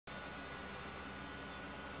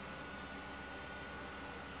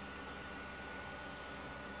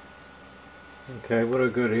Okay, what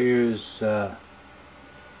I've got here is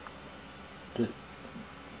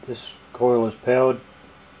this coil is powered.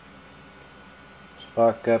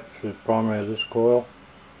 Spark gap through the primary of this coil.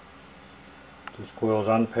 This coil is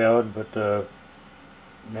unpowered, but the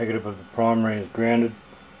negative of the primary is grounded.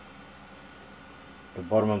 The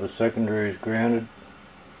bottom of the secondary is grounded.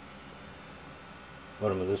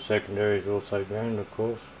 Bottom of this secondary is also grounded, of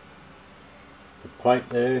course. The plate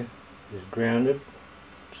there is grounded,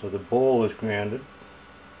 so the ball is grounded.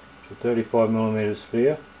 It's a 35mm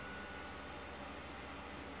sphere.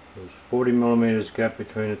 There's 40mm gap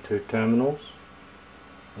between the two terminals,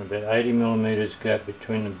 and about 80mm gap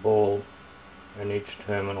between the ball and each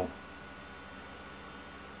terminal.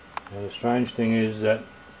 Now the strange thing is that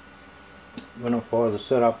when I fire the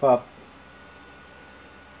setup up,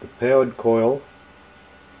 the powered coil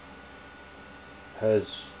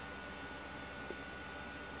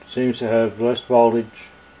seems to have less voltage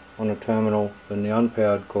on the terminal than the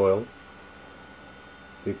unpowered coil,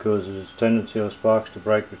 because there's a tendency of sparks to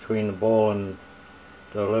break between the ball and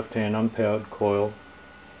the left hand unpowered coil,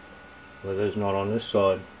 where there's not on this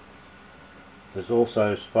side. There's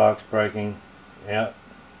also sparks breaking out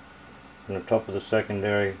from the top of the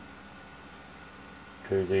secondary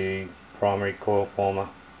to the primary coil former,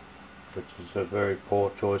 which is a very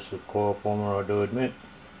poor choice of coil former, I do admit.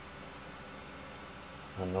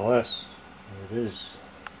 Nonetheless, it is.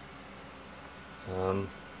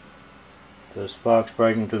 The sparks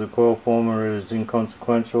breaking to the coil former is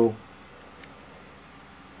inconsequential,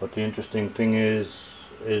 but the interesting thing is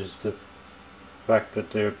the fact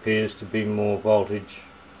that there appears to be more voltage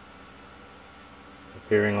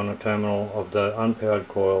appearing on the terminal of the unpowered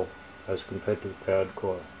coil as compared to the powered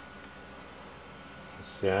coil.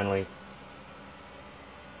 That's the only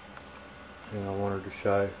thing I wanted to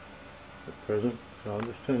show at present. So I'll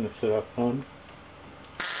just turn the setup on.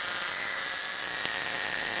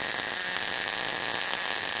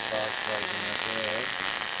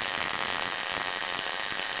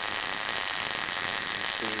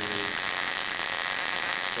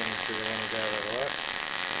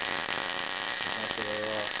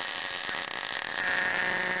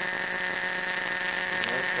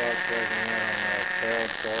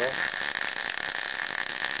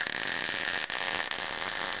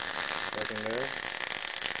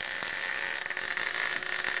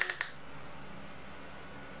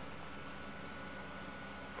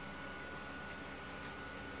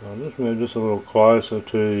 I'll just move this a little closer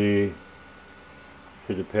to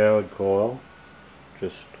the powered coil,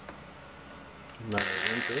 just none of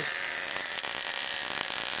into. You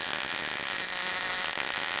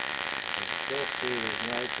can still see there's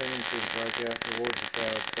no tendency to break out towards the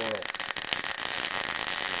powered coil.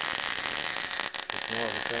 It's more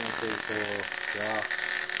of a tendency for the arcs.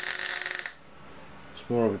 It's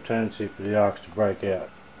more of a tendency for the arcs to break out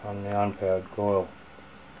on the unpowered coil.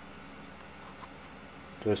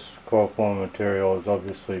 This coil former material is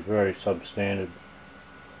obviously very substandard,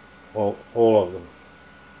 all of them.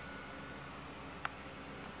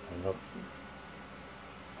 And look,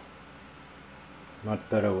 much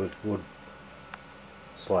better with wood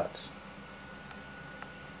slats.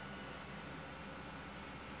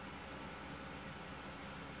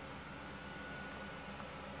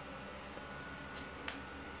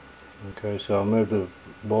 Okay, so I'll move the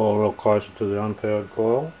ball a little closer to the unpowered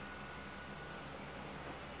coil.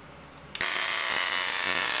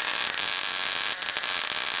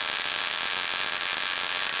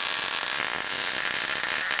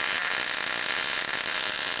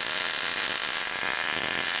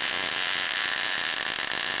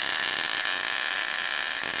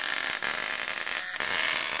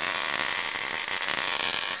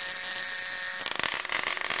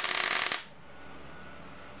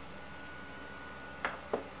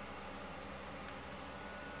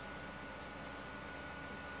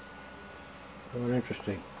 Very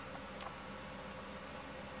interesting.